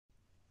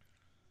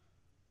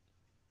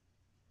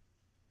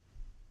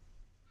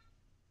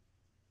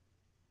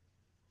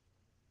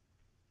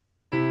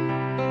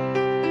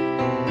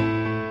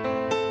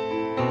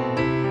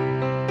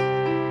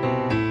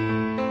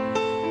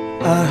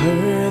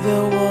heard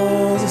there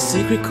was a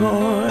secret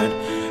chord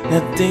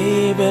that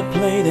David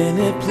played and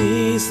it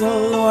pleased the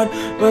Lord,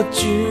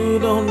 but you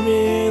don't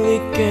really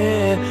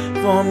care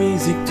for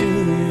music, do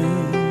you?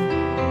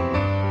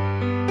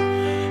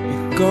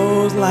 It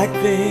goes like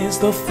this: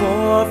 the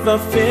fourth, the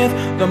fifth,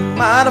 the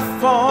minor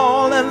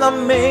fall and the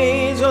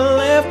major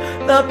lift,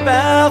 the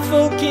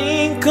baffled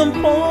king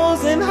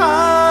composing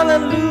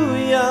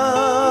hallelujah,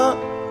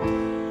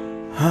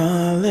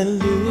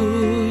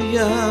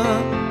 hallelujah,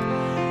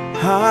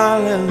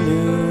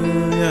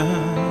 hallelujah,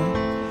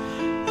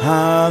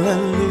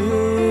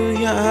 hallelujah,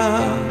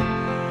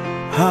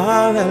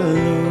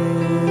 hallelujah.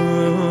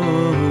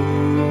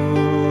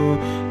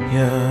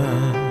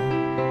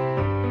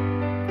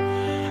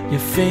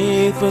 Your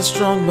faith was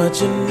strong, but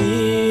you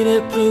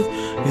needed proof.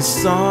 You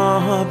saw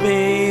her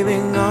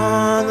bathing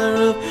on the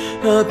roof,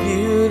 her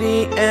beauty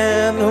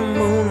and the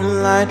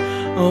moonlight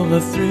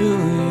overthrew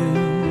you.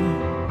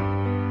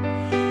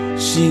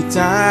 She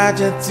tied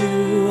you to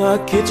a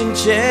kitchen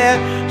chair,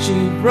 she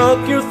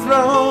broke your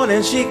throne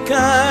and she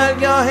cut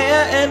your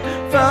hair, and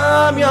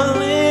from your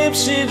lips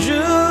she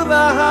drew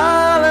the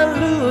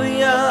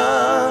hallelujah,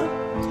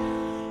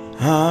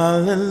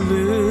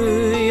 hallelujah,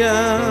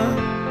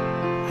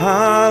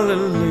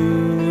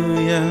 hallelujah,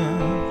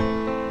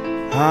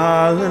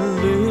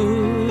 hallelujah,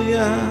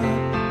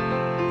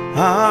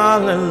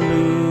 hallelujah.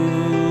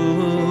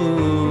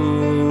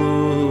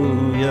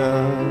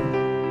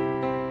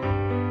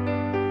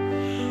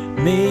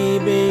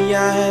 Maybe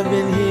I have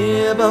been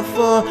here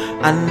before.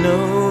 I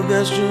know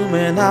this room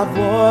and I've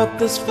walked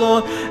this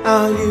floor.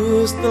 I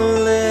used to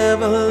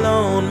live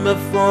alone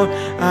before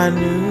I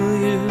knew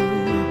you.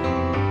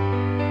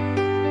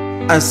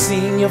 I've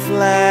seen your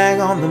flag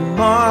on the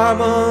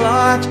marble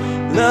arch.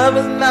 Love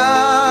is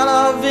not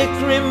a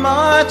victory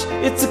march.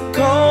 It's a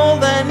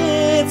cold and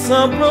it's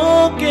a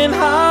broken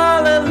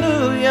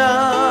hallelujah,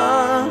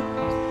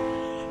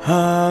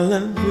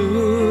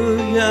 hallelujah,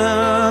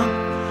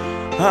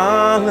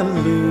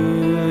 hallelujah,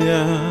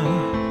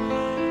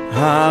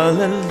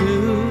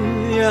 hallelujah,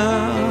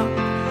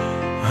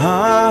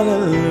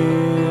 hallelujah.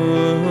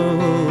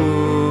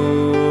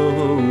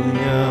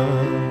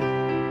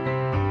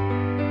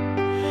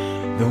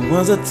 There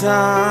was a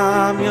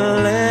time you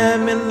let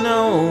me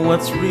know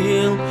what's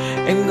real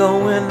and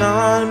going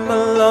on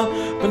below,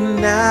 but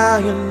now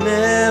you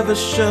never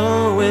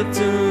show it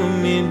to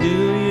me, do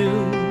you?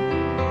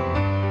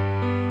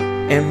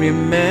 And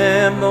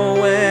remember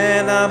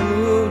when I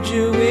moved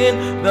you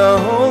in the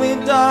holy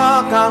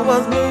dark I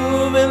was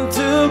moving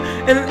to,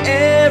 and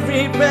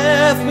every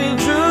breath we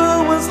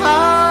drew was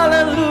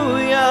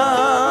hallelujah,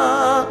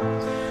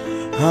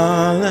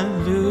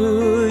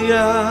 hallelujah,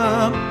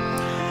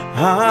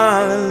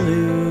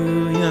 hallelujah,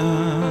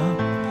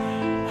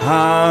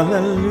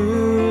 hallelujah,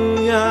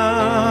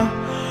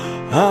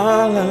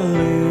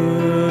 hallelujah.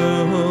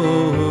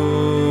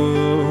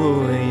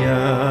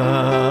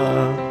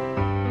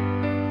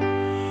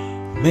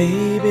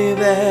 Maybe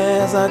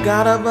there's a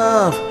God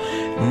above,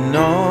 and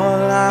all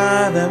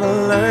I've ever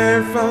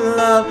learned from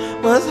love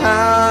was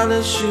how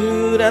to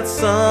shoot at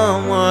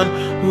someone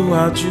who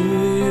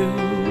outdrew you.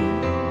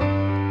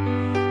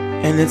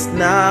 And it's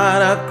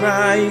not a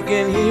cry you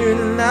can hear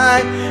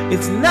tonight,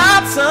 it's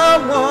not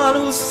someone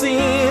who's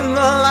seen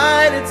the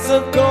light. It's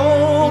a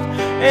cold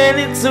and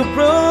it's a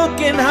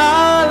broken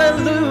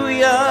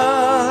hallelujah,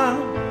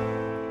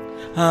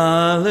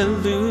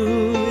 hallelujah,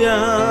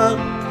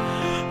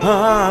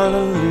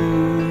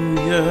 hallelujah,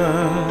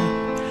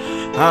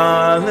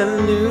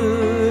 hallelujah,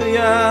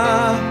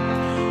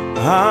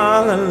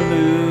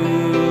 hallelujah,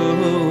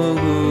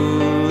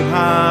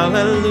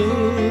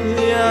 hallelujah,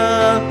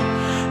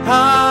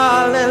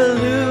 hallelujah,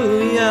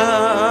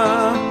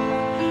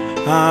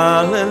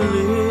 hallelujah,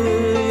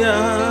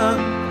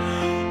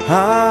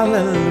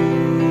 hallelujah.